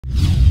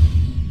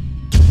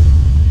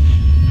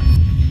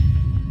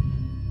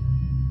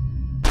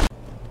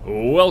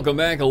Welcome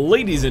back,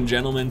 ladies and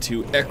gentlemen,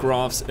 to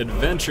Ecrof's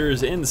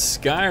Adventures in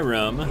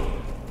Skyrim.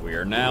 We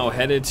are now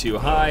headed to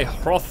High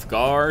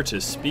Hrothgar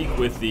to speak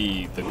with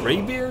the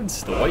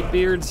Greybeards, the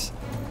Whitebeards,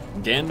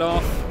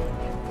 Gandalf.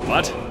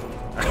 What?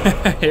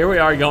 Here we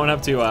are going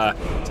up to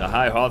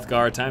High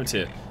Hrothgar. Time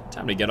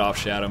to get off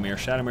Shadowmere.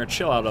 Shadowmere,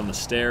 chill out on the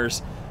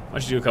stairs. Why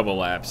don't you do a couple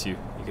laps? You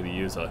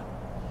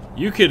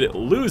could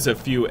lose a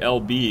few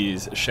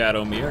LBs,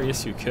 Shadowmere.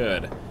 Yes, you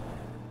could.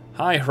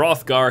 High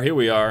Hrothgar, here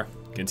we are.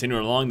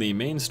 Continuing along the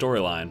main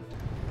storyline.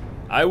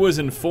 I was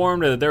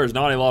informed that there is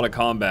not a lot of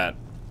combat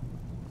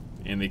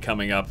in the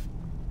coming up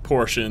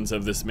portions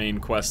of this main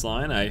quest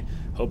line. I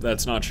hope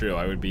that's not true.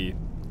 I would be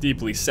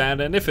deeply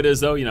sad, and if it is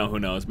though, you know, who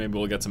knows, maybe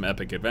we'll get some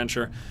epic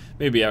adventure.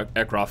 Maybe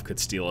Ecrof could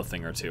steal a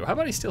thing or two. How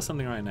about he steal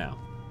something right now?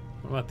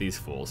 What about these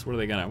fools? What are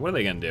they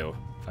gonna do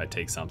if I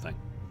take something?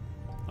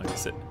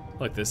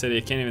 Look, this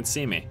idiot can't even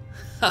see me.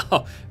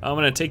 Oh, I'm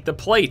gonna take the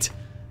plate.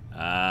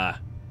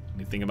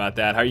 Anything about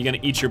that? How are you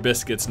gonna eat your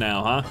biscuits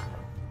now, huh?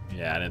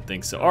 Yeah, I didn't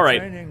think so. All right.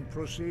 Training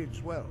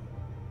proceeds well,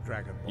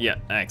 Dragonborn. Yeah,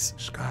 thanks.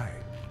 Sky.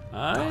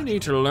 I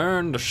need to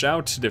learn to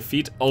shout to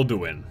defeat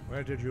Ulduin.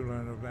 Where did you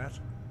learn of that?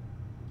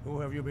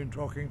 Who have you been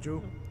talking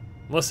to?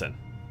 Listen,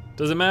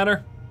 does it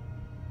matter?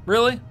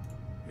 Really?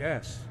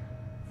 Yes.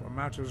 For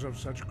matters of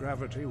such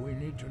gravity, we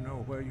need to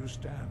know where you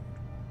stand,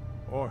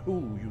 or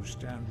who you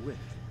stand with.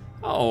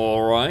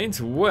 Alright,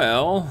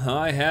 well,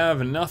 I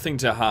have nothing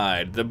to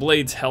hide. The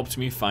Blades helped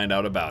me find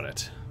out about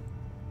it.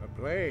 The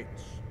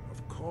Blades,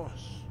 of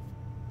course.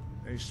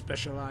 They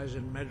specialize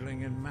in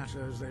meddling in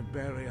matters they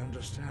barely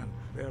understand.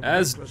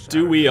 As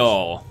do we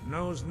all.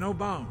 Knows no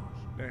bounds.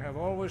 They have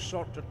always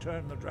sought to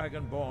turn the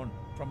Dragonborn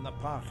from the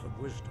path of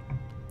wisdom.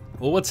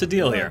 Well, what's the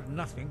deal here?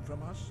 Nothing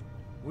from us?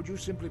 Would you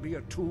simply be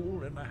a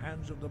tool in the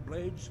hands of the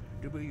Blades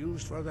to be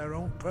used for their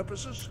own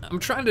purposes? I'm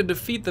trying to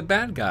defeat the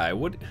bad guy.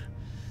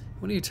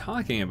 What are you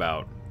talking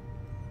about?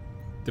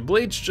 The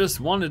Blades just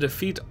want to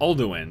defeat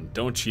Ulduin,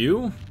 don't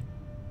you?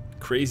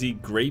 Crazy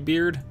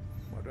Greybeard?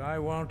 What I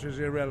want is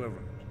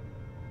irrelevant.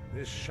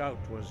 This shout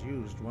was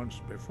used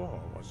once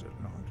before, was it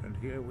not? And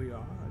here we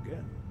are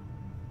again.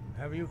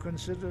 Have you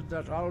considered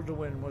that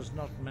Ulduin was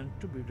not meant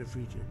to be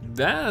defeated?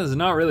 That is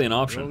not really an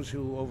option. Those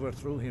who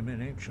overthrew him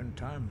in ancient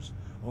times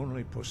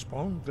only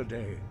postponed the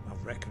day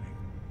of reckoning.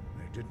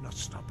 They did not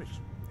stop it.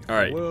 If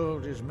the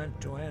world is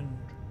meant to end,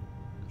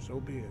 so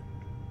be it.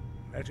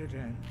 Let it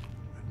end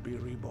and be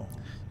reborn.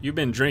 You've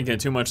been drinking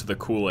too much of the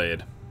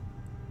Kool-Aid.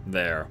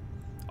 There.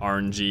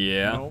 RNG,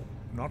 yeah? No,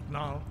 not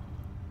now.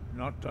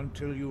 Not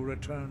until you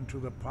return to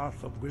the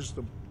path of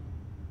wisdom.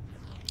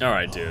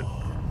 Alright, dude.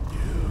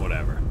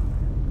 Whatever.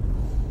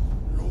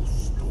 What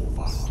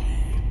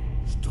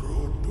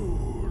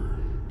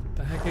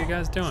the heck are you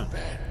guys doing?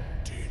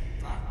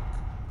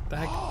 The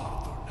heck?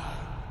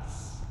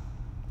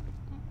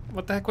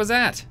 What the heck was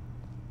that?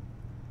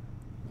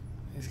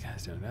 These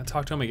guys doing that?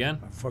 Talk to him again?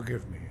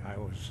 Forgive me, I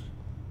was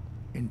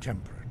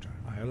intemperate.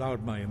 I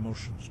allowed my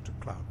emotions to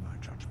cloud my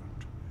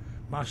judgment.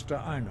 Master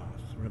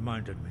Einoth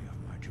reminded me of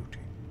my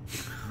duty.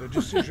 The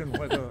decision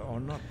whether or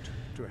not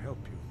to help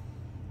you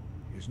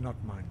is not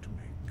mine to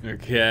make.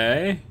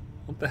 Okay.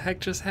 What the heck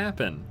just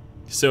happened?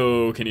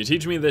 So, can you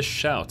teach me this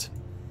shout?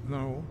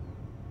 No.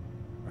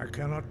 I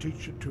cannot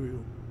teach it to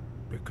you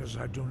because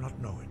I do not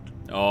know it.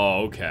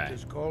 Oh, okay. It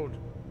is called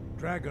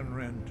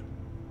Dragonrend,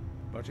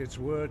 but its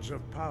words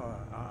of power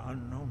are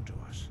unknown to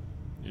us.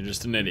 You're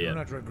just an idiot. Do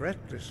not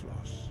regret this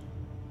loss.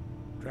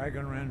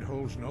 Dragonrend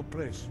holds no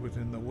place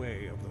within the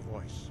way of the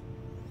voice.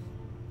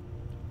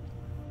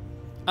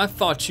 I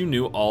thought you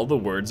knew all the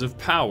words of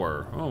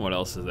power. Oh, what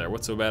else is there?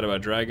 What's so bad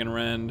about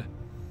Dragonrend?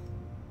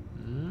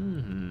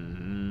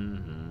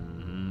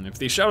 If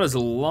the shout is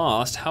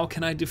lost, how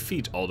can I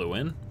defeat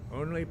Ulduin?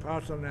 Only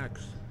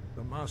Paarthurnax,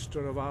 the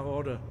master of our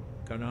order,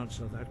 can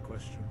answer that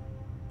question,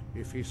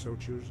 if he so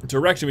chooses.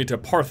 Direct me to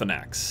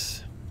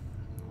Paarthurnax.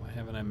 Why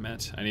haven't I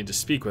met? I need to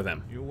speak with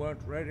him. You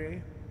weren't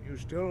ready. You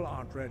still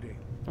aren't ready.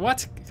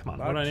 What? Come on,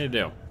 what do I need to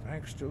do?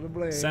 Thanks to the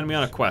Blades. Send me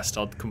on a quest.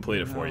 I'll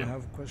complete it for you. I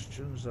have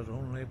questions that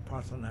only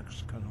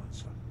Paarthurnax can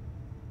answer.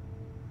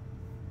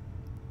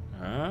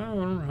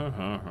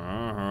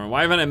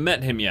 Why haven't I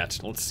met him yet?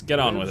 Let's get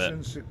on with it. He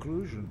lives in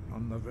seclusion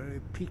on the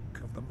very peak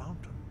of the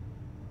mountain.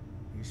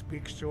 He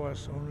speaks to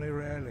us only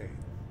rarely,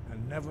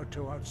 and never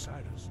to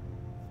outsiders.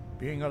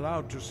 Being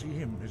allowed to see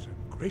him is a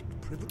great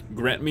privilege.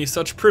 Grant me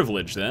such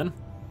privilege, then.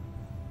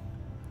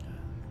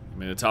 Give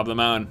me the top of the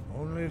mountain.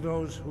 Only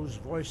those whose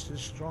voice is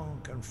strong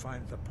can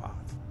find the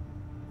path.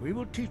 We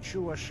will teach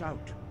you a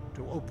shout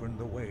to open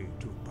the way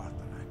to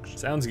Paarthurnax.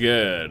 Sounds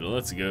good.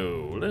 Let's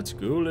go. Let's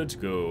go. Let's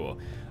go.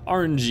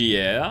 RNG,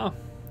 yeah.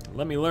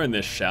 Let me learn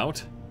this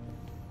shout,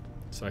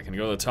 so I can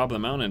go to the top of the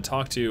mountain and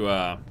talk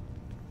to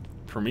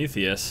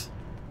Prometheus.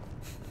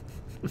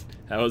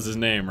 That was his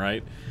name,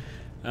 right?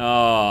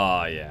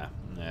 Oh, yeah.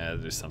 Yeah,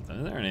 there's something.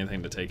 Is there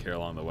anything to take care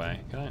along the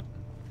way?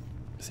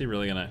 Is he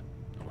really gonna...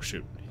 Oh,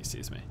 shoot. He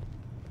sees me.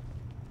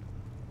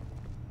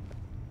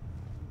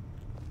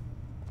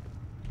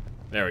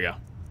 There we go.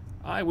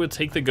 I will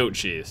take the goat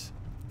cheese.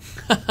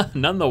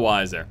 None the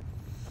wiser.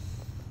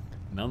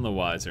 None the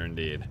wiser,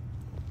 indeed.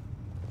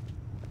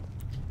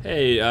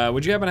 Hey,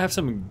 would you happen to have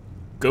some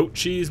goat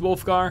cheese,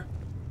 Wolfgar?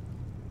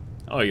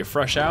 Oh, you're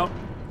fresh out?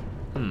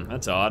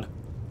 That's odd.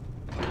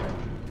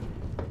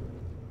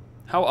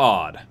 How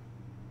odd.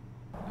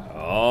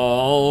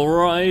 All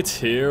right,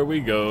 here we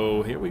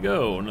go. Here we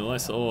go. A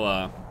nice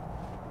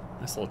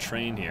little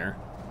train here.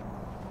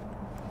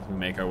 We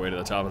make our way to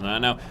the top of the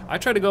mountain. Now, I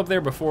tried to go up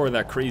there before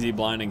that crazy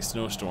blinding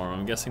snowstorm.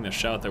 I'm guessing the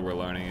shout that we're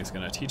learning is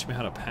going to teach me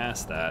how to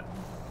pass that.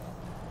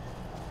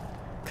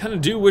 Kind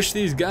of do wish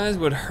these guys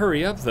would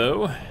hurry up,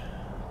 though.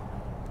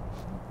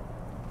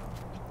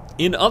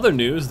 In other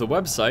news, the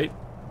website,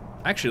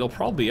 actually, it'll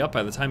probably be up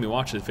by the time you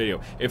watch this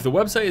video. If the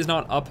website is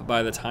not up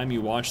by the time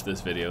you watch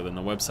this video, then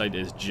the website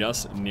is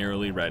just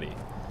nearly ready.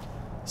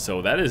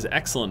 So that is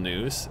excellent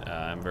news.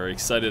 I'm very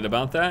excited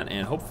about that,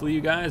 and hopefully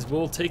you guys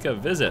will take a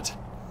visit.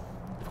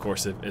 Of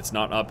course, if it's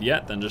not up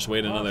yet, then just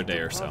wait another day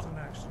or so.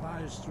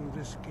 Lies through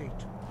this gate.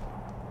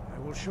 I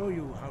will show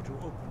you how to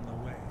open the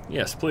way.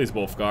 Yes, please,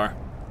 Wolfgar.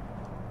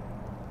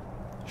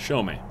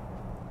 Show me.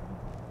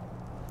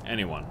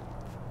 Anyone.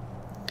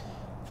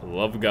 For the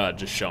love of God,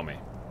 just show me.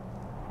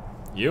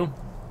 You?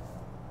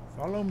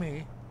 Follow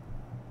me.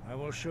 I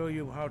will show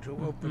you how to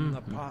open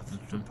the path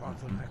to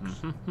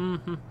Parthenax.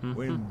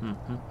 Wind,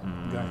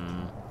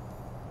 guide.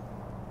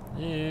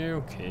 Yeah,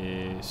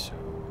 okay, so...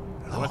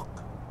 Lock.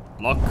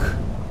 Lock.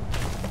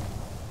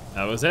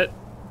 That was it?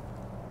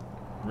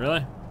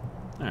 Really?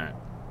 Alright.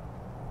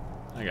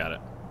 I got it.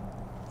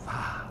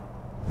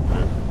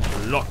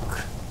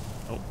 Lock.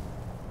 Oh.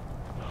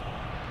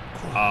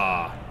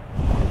 Ah.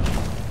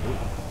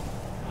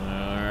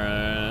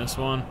 Alright, this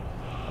one.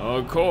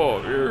 Oh,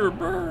 cool.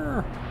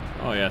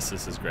 Oh, yes,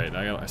 this is great.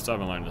 I still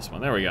haven't learned this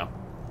one. There we go.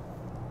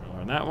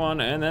 Learn that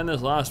one, and then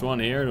this last one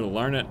here to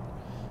learn it.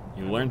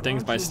 You learn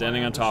things by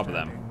standing on top of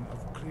them.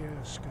 Of clear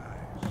skies.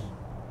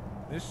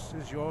 This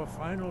is your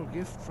final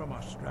gift from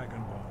us,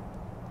 Dragonborn.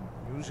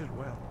 Use it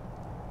well.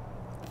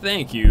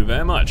 Thank you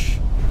very much.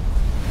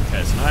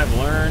 Okay, so now I've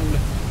learned.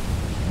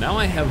 Now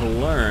I have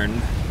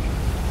learned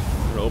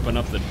how to open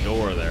up the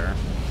door there.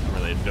 Not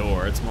really a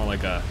door. It's more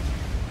like an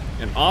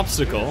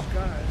obstacle.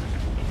 Clear skies.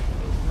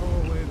 Throw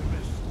away the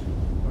mist,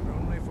 but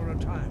only for a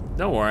time.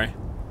 Don't worry.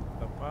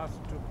 The path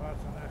to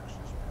Parthenax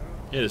is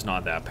perilous. It is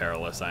not that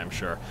perilous, I'm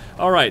sure.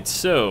 All right,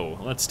 so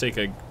let's take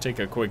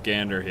a quick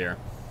gander here.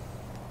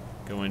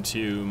 Go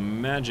into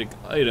magic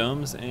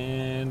items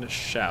and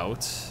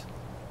shout.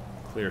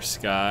 Clear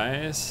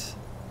skies.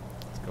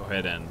 Let's go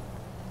ahead and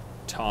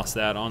toss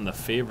that on the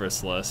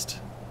favorites list.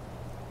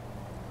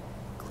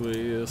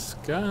 Clear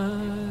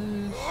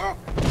skies.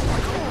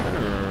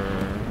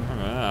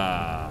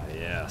 Ah,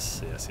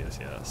 yes.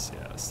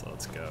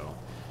 Let's go.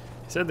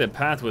 He said the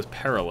path was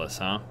perilous,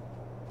 huh?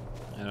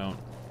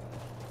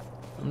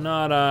 I'm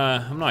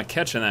not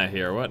catching that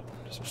here. What?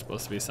 Is there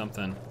supposed to be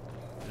something?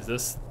 Is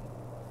this?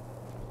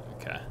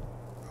 Okay.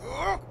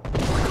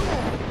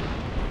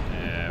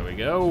 There we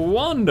go.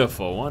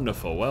 Wonderful,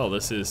 wonderful. Well,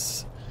 this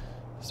is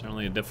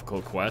certainly a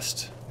difficult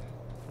quest.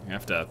 You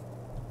have to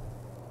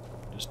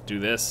just do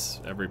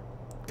this every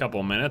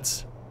couple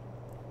minutes.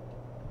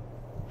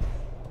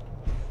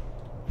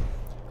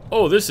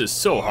 Oh, this is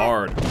so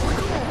hard.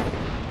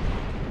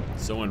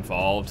 So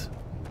involved.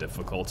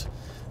 Difficult.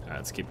 Alright,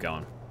 let's keep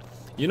going.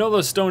 You know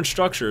those stone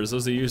structures,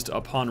 those are used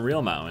upon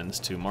real mountains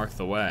to mark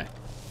the way.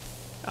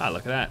 Ah,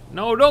 look at that.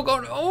 No, don't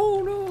go.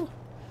 Oh, no.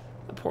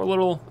 That poor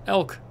little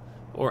elk.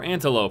 Or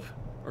antelope.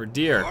 Or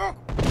deer.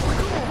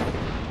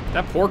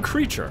 That poor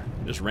creature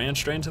just ran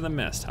straight into the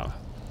mist.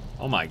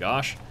 Oh my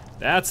gosh.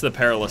 That's the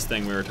perilous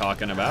thing we were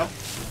talking about.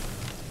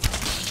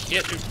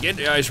 Get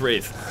the Ice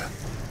Wraith.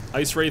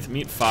 Ice Wraith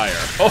meet fire.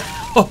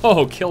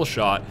 Oh, kill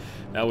shot.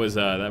 That was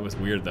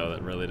weird though.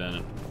 That really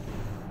didn't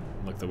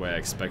look the way I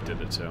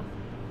expected it to.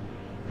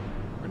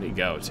 Where'd he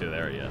go to?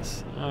 There he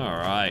is. All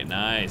right,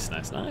 nice.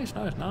 I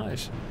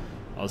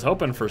was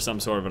hoping for some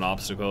sort of an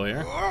obstacle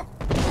here. A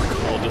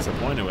little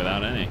disappointed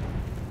without any.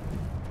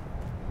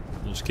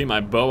 I'll just keep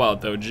my bow out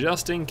though,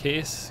 just in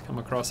case. Come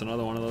across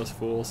another one of those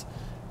fools.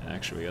 And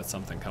actually, we got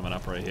something coming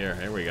up right here.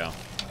 Here we go.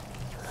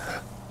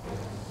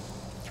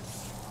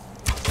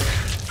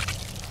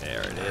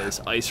 There it is.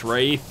 Ice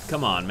Wraith.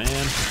 Come on, man.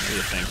 What are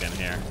you thinking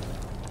here?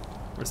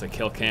 Where's the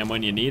kill cam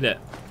when you need it?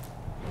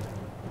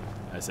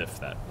 As if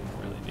that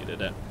really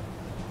needed it.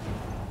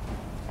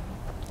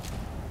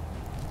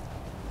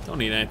 Don't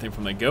need anything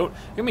from the goat.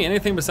 Give me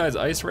anything besides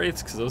Ice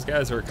Wraiths, because those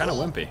guys are kind of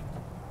wimpy.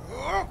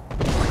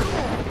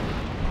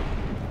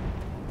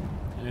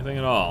 Anything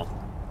at all.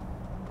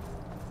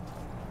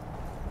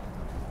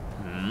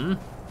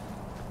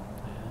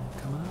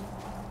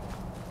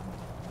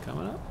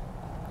 Coming up?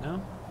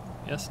 No?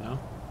 Yes, no?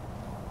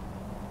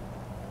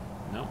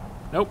 No?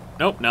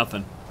 Nope,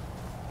 nothing.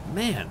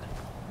 Man,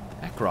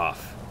 Ecrof.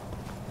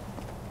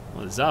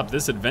 What is up?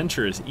 This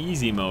adventure is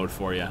easy mode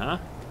for you, huh?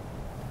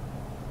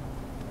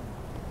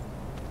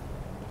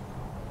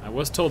 I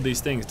was told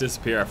these things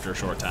disappear after a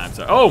short time,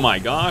 so... Oh my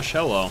gosh,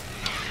 hello.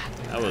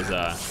 That was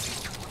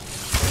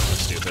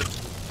stupid.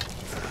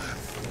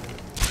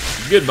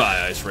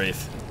 Goodbye, Ice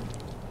Wraith.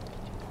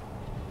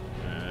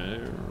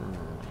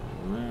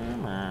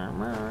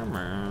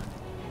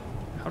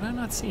 I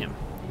not see him?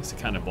 I guess it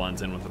kind of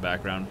blends in with the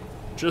background.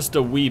 Just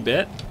a wee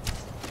bit.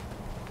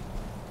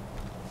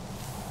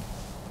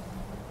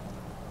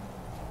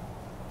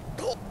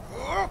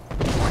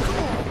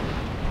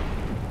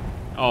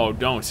 Oh,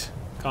 don't.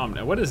 Calm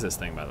down. What is this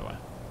thing, by the way?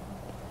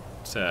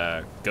 It's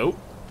a goat?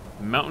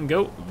 Mountain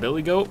goat?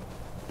 Billy goat?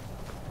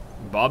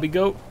 Bobby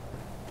goat?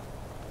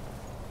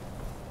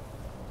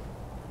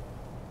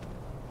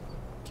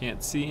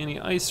 Can't see any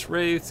ice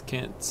wraiths.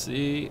 Can't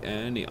see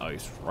any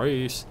ice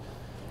wraiths.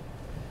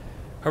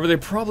 However, they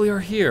probably are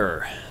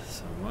here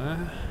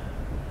somewhere.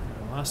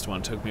 The last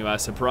one took me by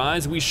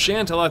surprise. We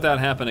shan't let that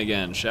happen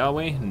again, shall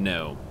we?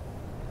 No.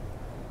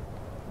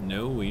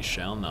 No, we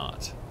shall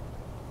not.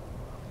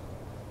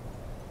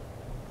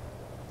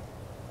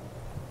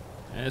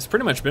 And it's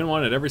pretty much been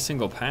one at every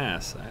single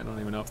pass. I don't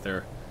even know if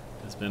there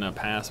has been a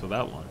pass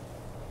without one.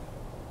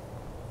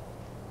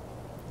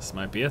 This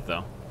might be it,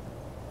 though.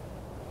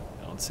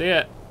 Don't see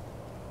it.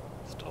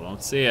 Still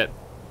don't see it.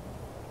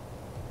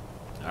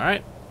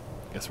 Alright.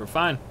 Guess we're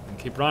fine. We can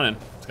keep running.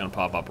 It's gonna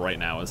pop up right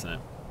now, isn't it?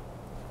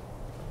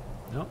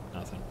 Nope,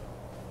 nothing.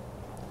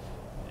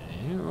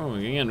 Oh,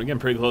 again, we're getting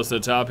pretty close to the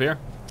top here.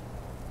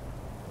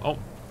 Oh,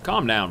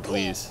 calm down,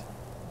 please.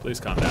 Please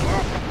calm down.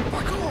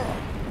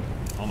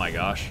 Oh my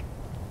gosh.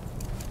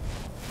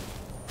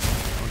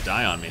 Don't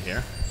die on me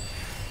here.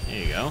 There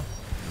you go.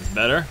 That's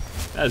better.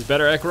 That is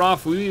better,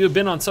 Ecrof. We've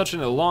been on such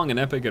a long and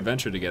epic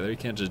adventure together. You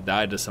can't just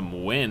die to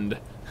some wind.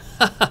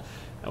 That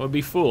would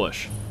be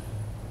foolish.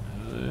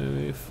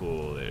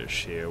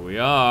 Foolish. Here we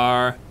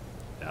are.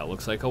 That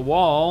looks like a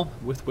wall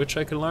with which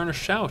I could learn a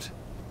shout.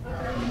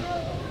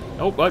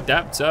 Oh, but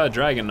that's a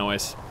dragon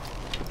noise.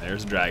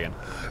 There's a dragon.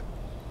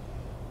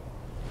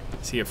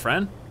 Is he a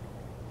friend?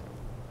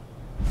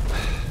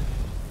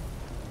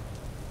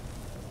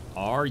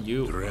 Are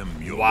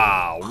you?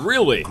 Wow,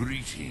 really?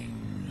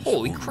 Greetings.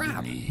 Holy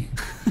crap.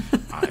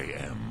 I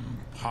am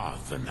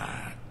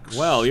Parthenax.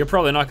 Well, you're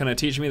probably not going to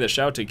teach me the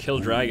shout to kill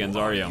dragons,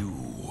 are you?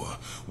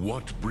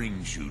 What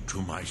brings you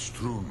to my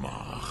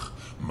Strunmach,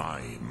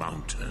 my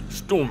mountain?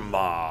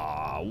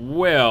 Strunmach.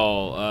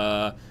 Well,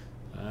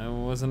 I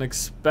wasn't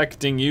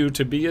expecting you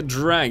to be a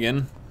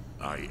dragon.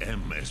 I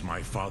am as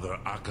my father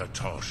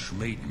Akatosh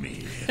made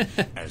me,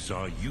 as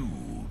are you,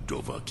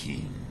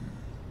 Dovahkiin.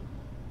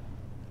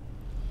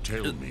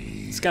 Tell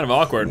me, it's kind of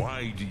awkward.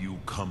 Why do you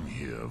come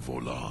here,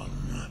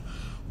 Volan?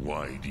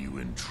 Why do you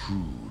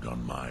intrude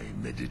on my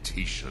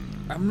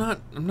meditation? I'm not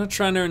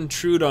trying to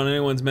intrude on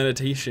anyone's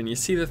meditation. You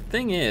see, the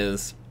thing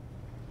is,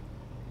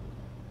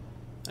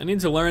 I need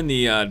to learn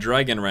the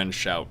Dragon Wren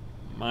shout.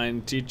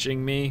 Mind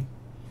teaching me?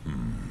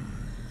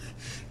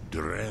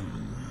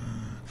 Drem,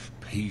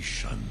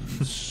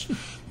 patience.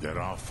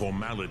 There are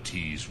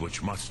formalities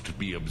which must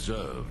be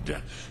observed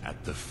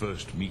at the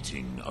first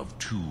meeting of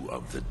two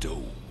of the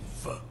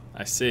Dove.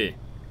 I see.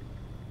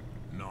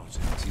 Not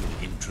until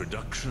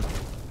introduction.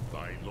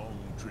 By long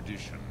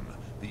tradition,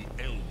 the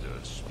elder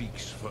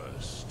speaks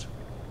first.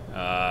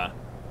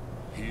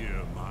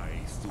 Hear my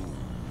thum.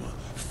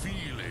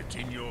 Feel it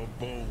in your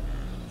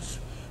bones.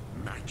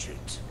 Match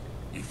it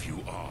if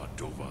you are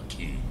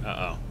Dovahkiin.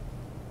 Uh-oh.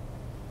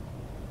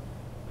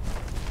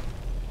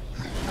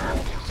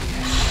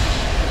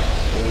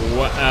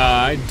 What?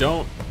 I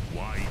don't...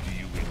 Why do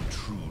you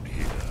intrude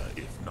here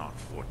if not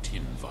for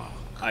Tinvach?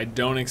 I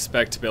don't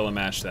expect to be able to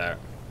match that.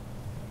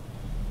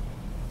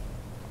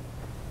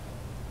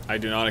 I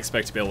do not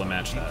expect to be able to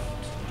match that.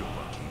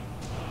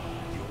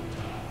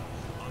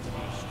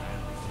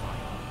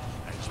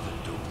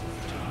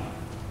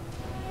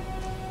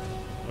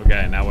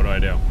 Okay, now what do I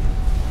do?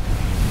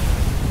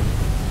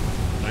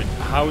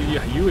 How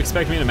you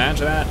expect me to match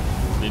that?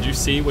 Did you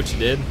see what you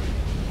did?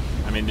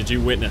 I mean, did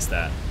you witness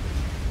that?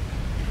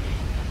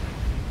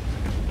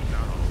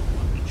 Now,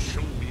 show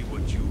me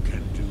what you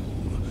can do.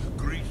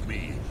 Greet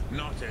me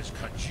not as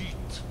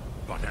Khajiit,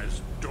 but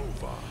as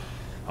Dova.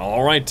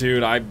 All right,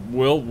 dude.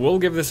 We'll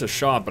give this a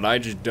shot, but I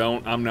just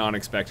don't. I'm not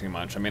expecting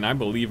much. I mean, I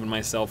believe in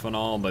myself and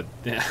all, but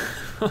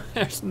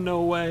there's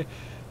no way.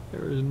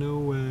 There is no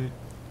way.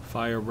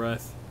 Fire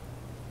breath.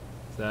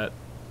 Is that?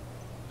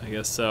 I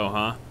guess so,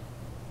 huh?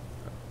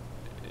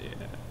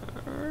 Yeah.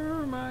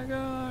 Oh my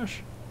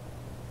gosh.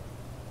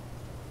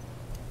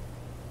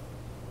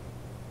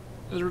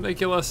 This is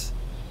ridiculous.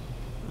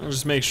 I'll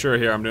just make sure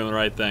here I'm doing the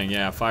right thing.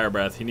 Yeah, fire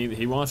breath.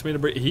 He wants me to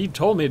breathe. He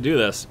told me to do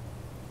this.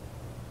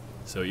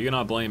 So you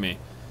cannot blame me.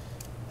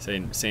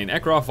 Saying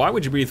Ecrof, why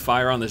would you breathe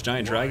fire on this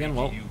giant dragon?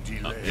 Well,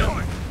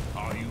 yeah.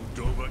 Are you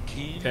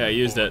Dovahkiin? Okay, I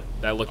used it.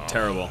 That looked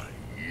terrible.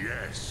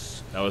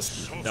 Yes.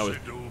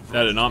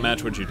 That did not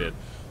match what you did.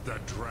 The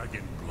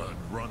dragon blood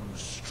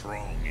runs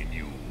strong in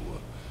you.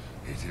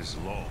 It is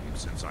long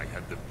since I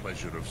had the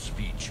pleasure of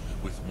speech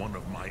with one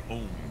of my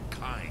own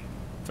kind.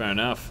 Fair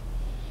enough.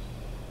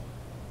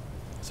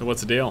 So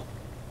what's the deal?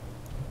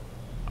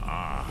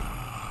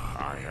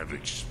 I have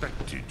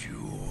expected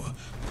you,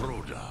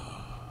 Broda.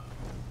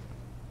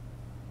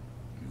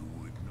 You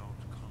would not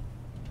come.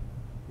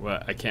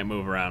 What? I can't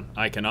move around.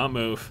 I cannot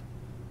move.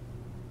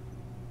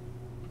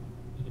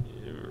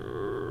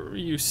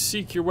 you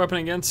seek your weapon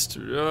against...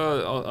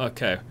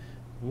 okay.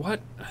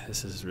 What?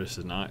 This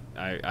is not...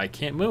 I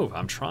can't move.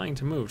 I'm trying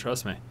to move,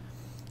 trust me.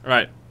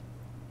 Alright.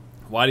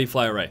 Why do you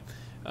fly away?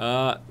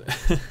 How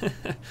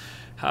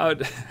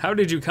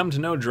did you come to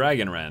know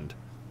Dragonrend?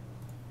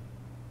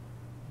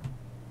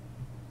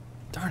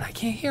 Darn, I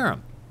can't hear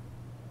him.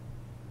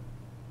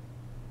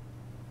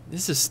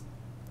 This is...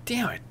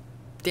 Damn it.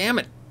 Damn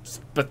it.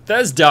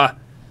 Bethesda!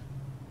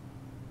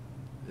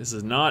 This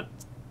is not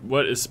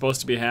what is supposed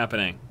to be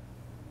happening.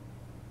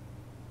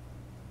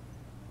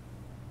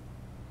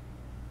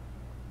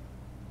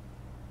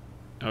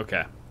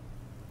 Okay.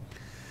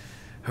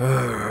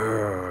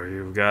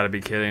 You've got to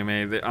be kidding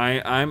me.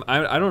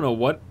 I don't know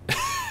what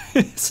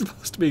is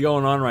supposed to be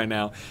going on right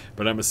now,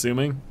 but I'm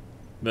assuming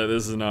that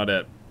this is not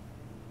it.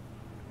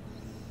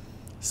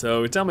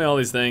 So tell me all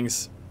these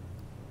things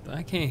that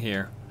I can't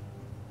hear.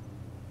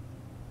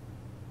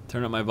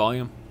 Turn up my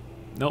volume.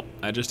 Nope,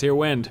 I just hear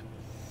wind.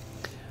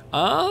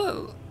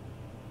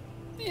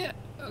 Yeah,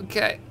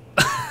 okay.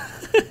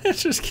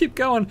 Just keep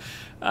going.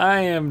 I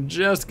am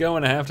just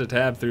going to have to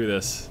tab through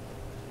this.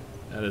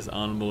 That is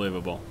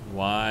unbelievable.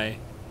 Why?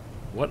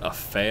 What a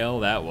fail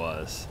that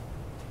was.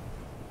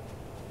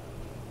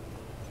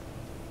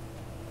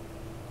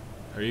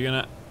 Are you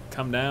gonna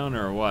come down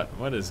or what?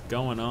 What is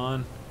going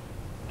on?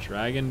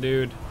 Dragon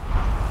dude.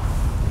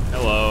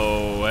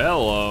 Hello,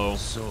 hello.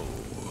 So,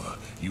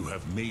 you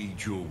have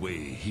made your way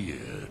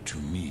here to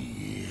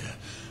me.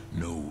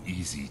 No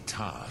easy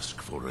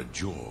task for a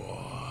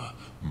jaw,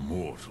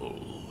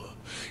 mortal.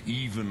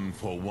 Even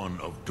for one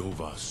of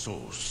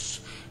Dovassos,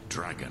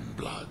 dragon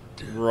blood.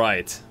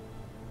 Right.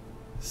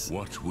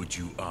 What would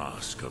you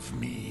ask of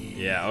me?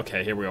 Yeah,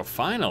 okay, here we go.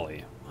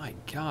 Finally. My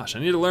gosh, I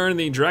need to learn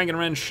the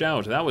Dragonrend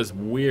shout. That was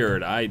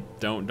weird. I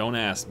don't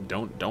ask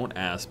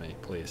me,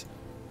 please.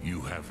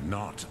 You have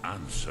not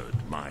answered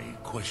my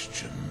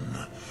question.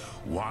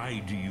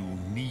 Why do you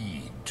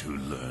need to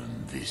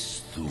learn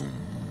this Thum?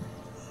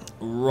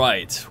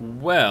 Right.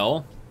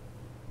 Well,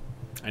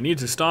 I need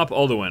to stop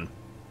Alduin.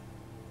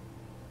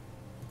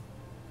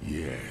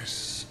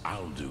 Yes,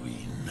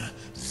 Alduin,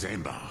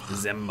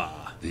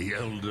 Zemba. the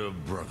elder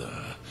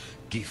brother,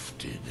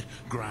 gifted,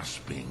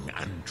 grasping,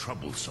 and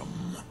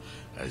troublesome,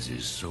 as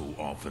is so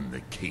often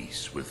the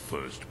case with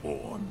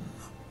firstborn.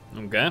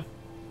 Okay.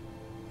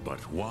 But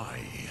why?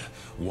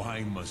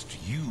 Why must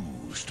you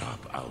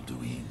stop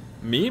Alduin?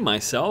 Me,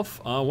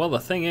 myself? Well, the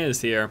thing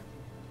is here,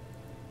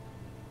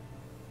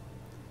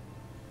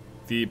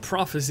 the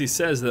prophecy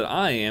says that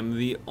I am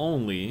the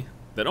only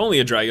a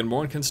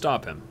Dragonborn can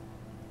stop him.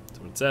 That's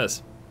what it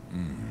says.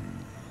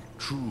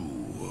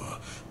 True,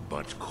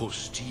 but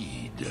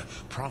Kostid,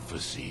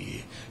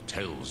 prophecy,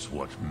 tells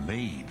what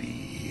may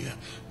be,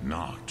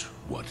 not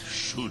what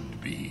should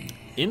be.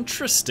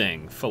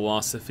 Interesting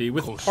philosophy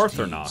with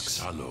Parthenox.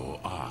 Salo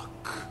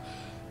Ak.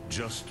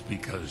 Just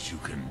because you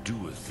can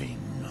do a thing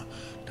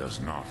does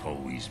not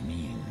always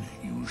mean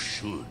you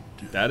should.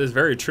 That is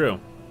very true.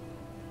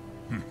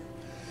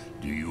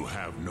 Do you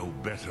have no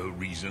better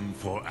reason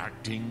for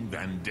acting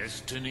than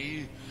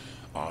destiny?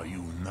 Are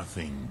you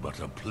nothing but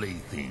a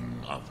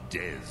plaything of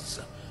Dez,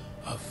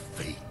 of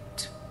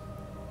fate?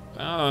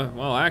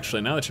 Well,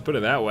 actually, now that you put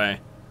it that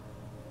way,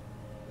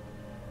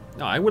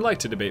 no, I would like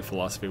to debate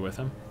philosophy with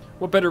him.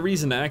 What better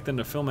reason to act than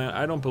to film it?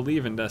 I don't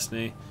believe in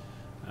destiny.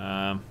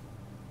 I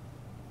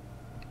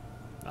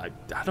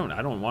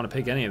don't want to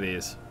pick any of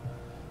these.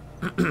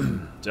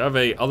 Do you have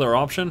a other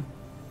option?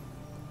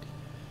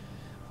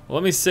 Well,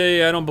 let me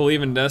say I don't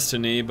believe in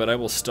destiny, but I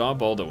will stop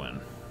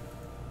Alduin.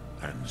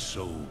 And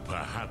so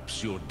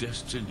perhaps your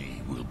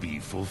destiny will be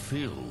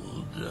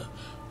fulfilled.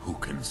 Who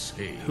can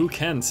say? Who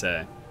can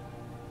say?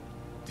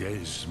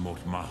 Des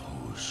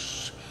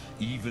Motmahus,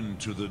 even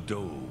to the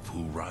dove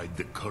who ride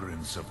the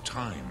currents of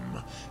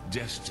time,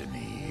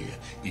 destiny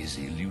is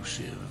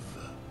elusive.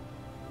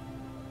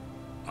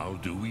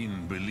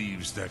 Alduin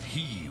believes that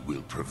he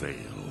will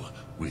prevail,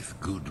 with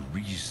good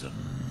reason.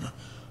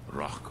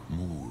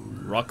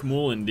 Rakmul.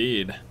 Rakmul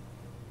indeed.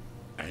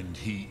 And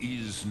he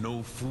is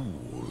no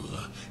fool,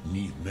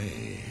 ni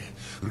me.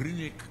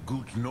 Rinnik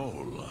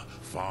Gutnol,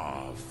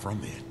 far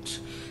from it.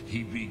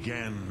 He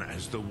began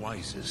as the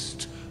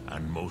wisest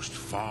and most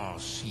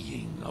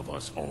far-seeing of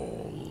us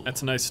all.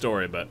 That's a nice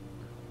story, but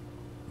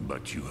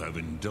you have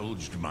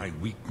indulged my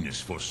weakness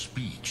for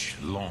speech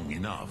long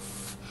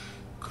enough.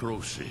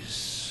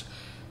 Croesus,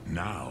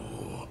 now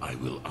I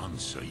will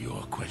answer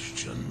your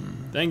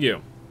question. thank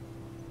you.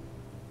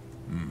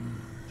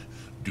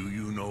 Do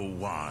you know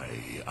why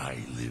I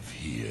live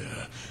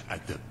here,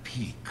 at the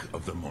peak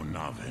of the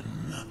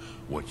Monavin,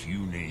 what you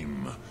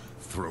name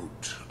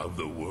Throat of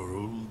the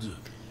World?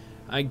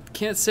 I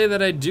can't say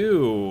that I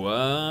do.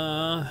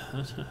 I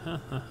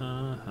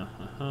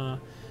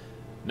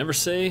never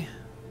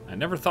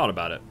thought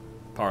about it.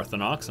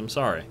 Parthenox, I'm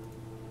sorry.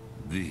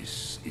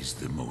 This is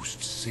the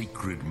most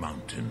sacred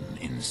mountain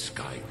in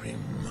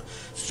Skyrim,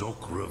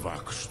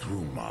 Zokravak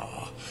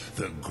Struma,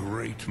 the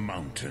great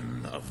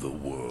mountain of the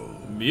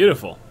world.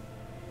 Beautiful.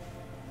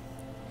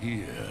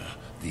 Here,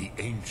 the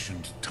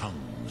ancient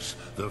tongues,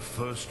 the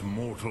first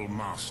mortal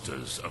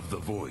masters of the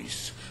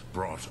voice,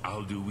 brought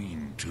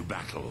Alduin to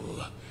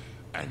battle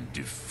and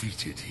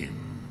defeated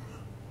him.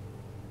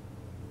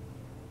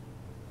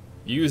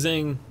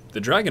 Using the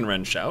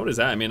Dragonren shout? Is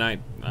that, I mean, I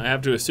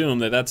have to assume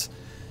that that's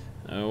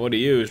what he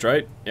used,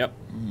 right? Yep.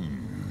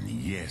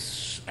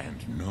 Yes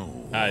and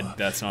no.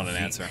 That's not an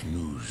answer.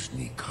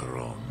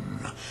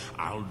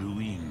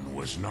 Alduin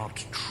was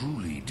not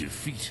truly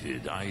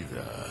defeated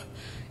either.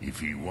 If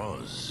he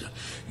was,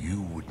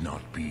 you would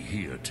not be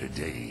here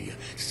today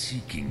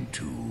seeking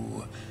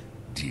to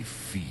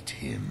defeat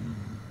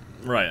him.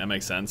 Right, that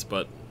makes sense,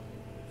 but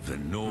the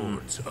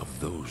Nords of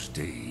those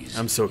days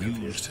I'm so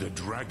confused. used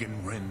the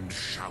Dragonrend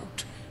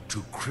shout to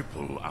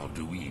cripple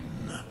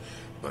Alduin,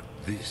 but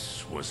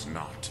this was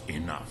not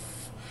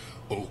enough.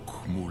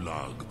 Ok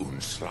Mulag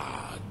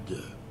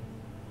Unslad.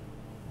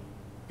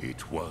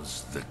 It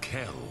was the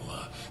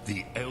Kell,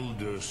 the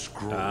Elder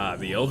Scroll. Ah,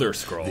 the Elder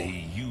Scroll.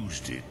 They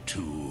used it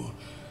to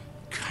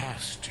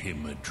cast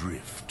him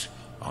adrift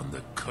on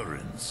the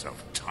currents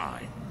of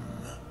time.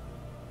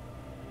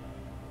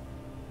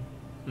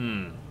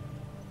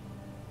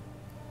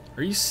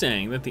 Are you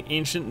saying that the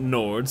ancient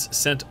Nords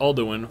sent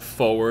Alduin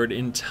forward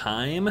in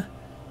time?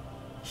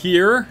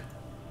 Here?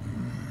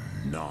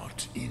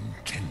 Not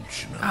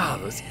intentionally. Ah,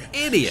 those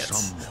idiots.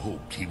 Some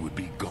hoped he would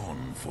be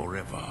gone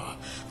forever,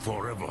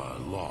 forever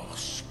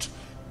lost.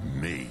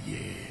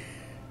 Meye.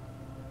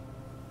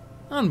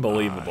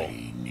 Unbelievable.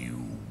 I knew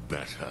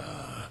better.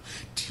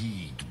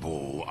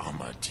 Tidbo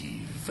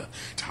Amativ.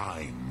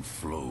 Time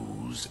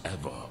flows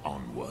ever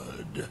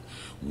onward.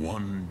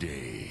 One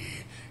day,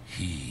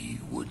 he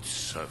would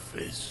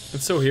surface.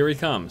 And so here he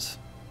comes.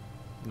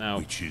 Now,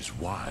 Which is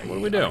why what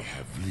do we do? I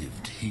have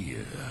lived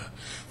here.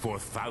 For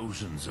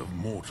thousands of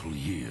mortal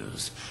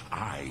years,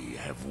 I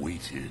have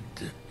waited.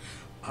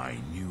 I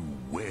knew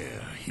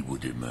where he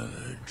would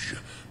emerge,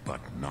 but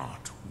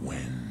not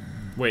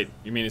when. wait,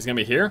 you mean he's gonna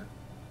be here?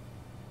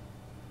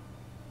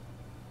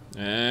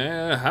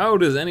 How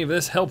does any of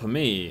this help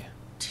me?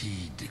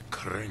 Tid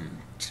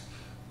Krent.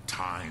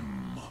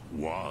 Time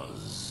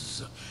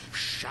was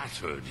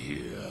shattered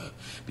here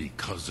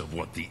because of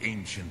what the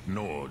ancient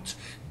Nords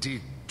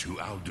did to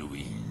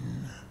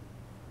Alduin.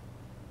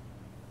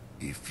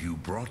 If you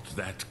brought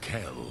that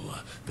Kell,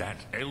 that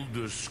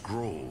Elder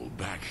Scroll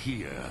back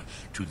here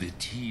to the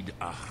Tid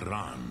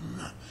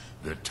Ahran,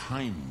 the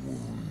Time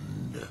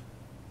Wound,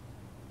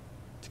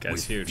 This guy's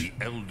with huge.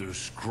 the Elder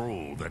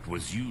Scroll that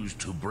was used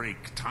to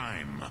break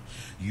time,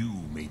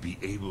 you may be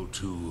able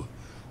to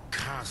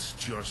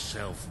cast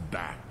yourself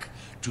back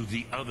to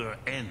the other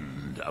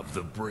end of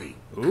the break.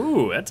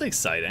 Ooh, that's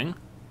exciting.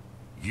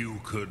 You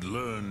could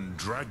learn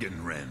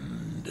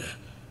Dragonrend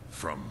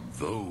from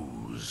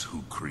those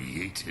who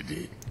created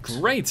it.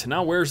 Great,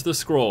 now where's the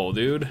scroll,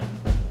 dude?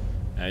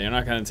 You're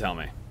not gonna tell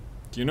me.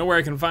 Do you know where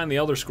I can find the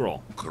Elder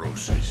Scroll?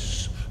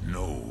 Croesus,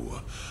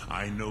 no.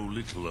 I know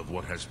little of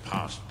what has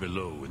passed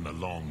below in the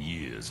long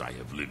years I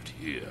have lived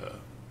here.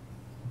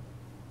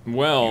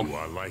 Well, You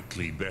are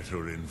likely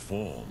better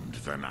informed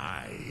than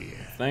I.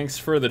 thanks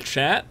for the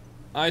chat,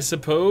 I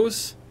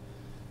suppose.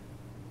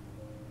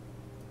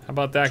 How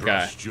about that guy?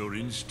 Trust your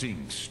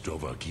instincts,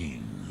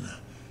 Dovahkiin.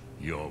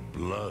 Your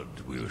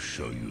blood will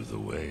show you the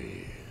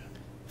way.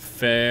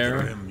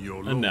 Fair Drem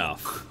Yolok,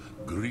 enough.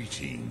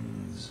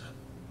 Greetings.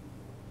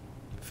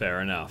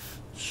 Fair enough.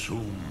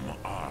 Sum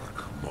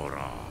Ark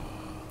Mora.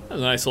 That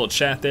was a nice little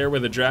chat there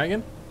with a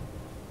dragon.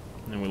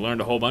 And we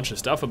learned a whole bunch of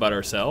stuff about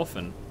ourselves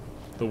and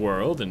the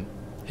world and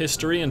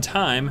history and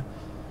time.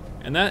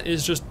 And that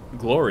is just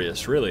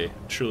glorious, really.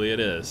 Truly it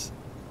is.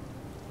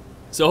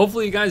 So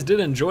hopefully you guys did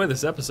enjoy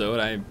this episode.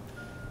 I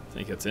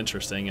think it's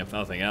interesting, if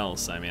nothing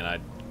else. I mean, that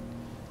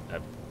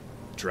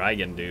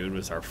dragon dude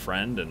was our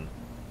friend, and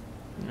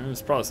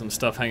there's probably some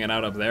stuff hanging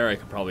out up there I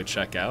could probably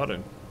check out.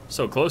 And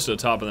so close to the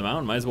top of the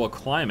mountain, might as well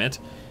climb it.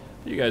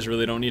 You guys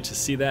really don't need to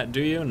see that,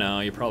 do you? No,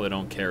 you probably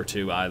don't care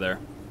to either.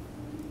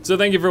 So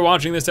thank you for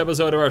watching this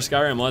episode of our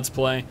Skyrim Let's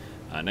Play.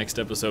 Next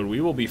episode, we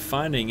will be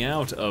finding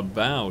out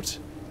about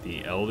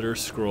the Elder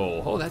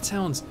Scroll. Oh, that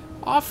sounds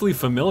awfully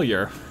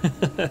familiar.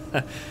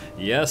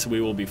 Yes,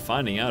 we will be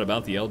finding out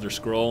about the Elder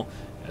Scroll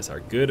as our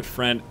good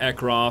friend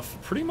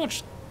Ecrof pretty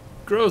much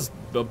grows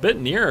a bit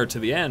nearer to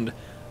the end.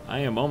 I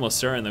am almost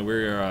certain that we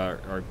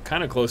are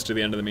kind of close to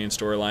the end of the main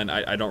storyline.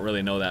 I don't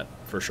really know that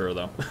for sure,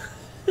 though.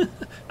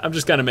 I'm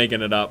just kind of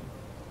making it up.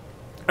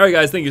 Alright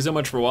guys, thank you so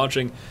much for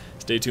watching.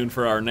 Stay tuned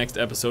for our next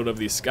episode of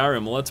the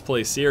Skyrim Let's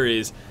Play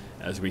series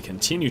as we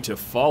continue to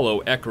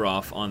follow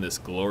Ecrof on this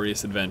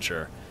glorious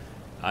adventure.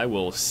 I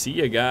will see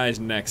you guys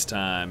next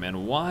time.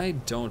 And why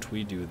don't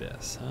we do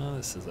this?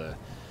 This is a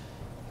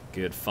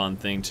good fun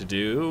thing to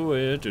do.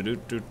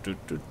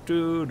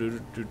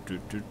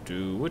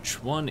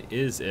 Which one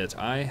is it?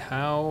 I,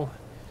 how,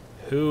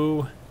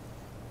 who?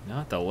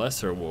 Not the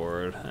lesser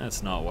ward.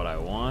 That's not what I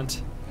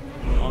want.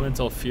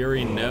 Elemental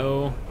Fury,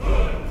 no.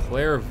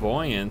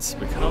 Clairvoyance,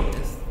 become...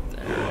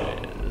 There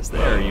it is.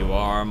 There you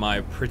are,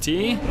 my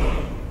pretty.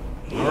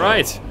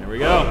 Alright, here we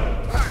go.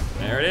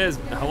 There it is.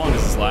 How long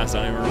does this last?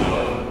 I don't even remember.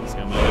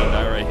 Am I gonna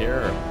die right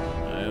here? Or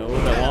a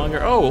little bit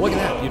longer. Oh, look at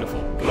that.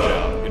 Beautiful. Good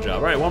job. Good job.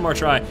 All right, one more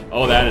try.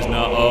 Oh, that is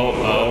no.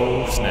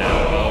 Oh, snap.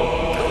 Oh.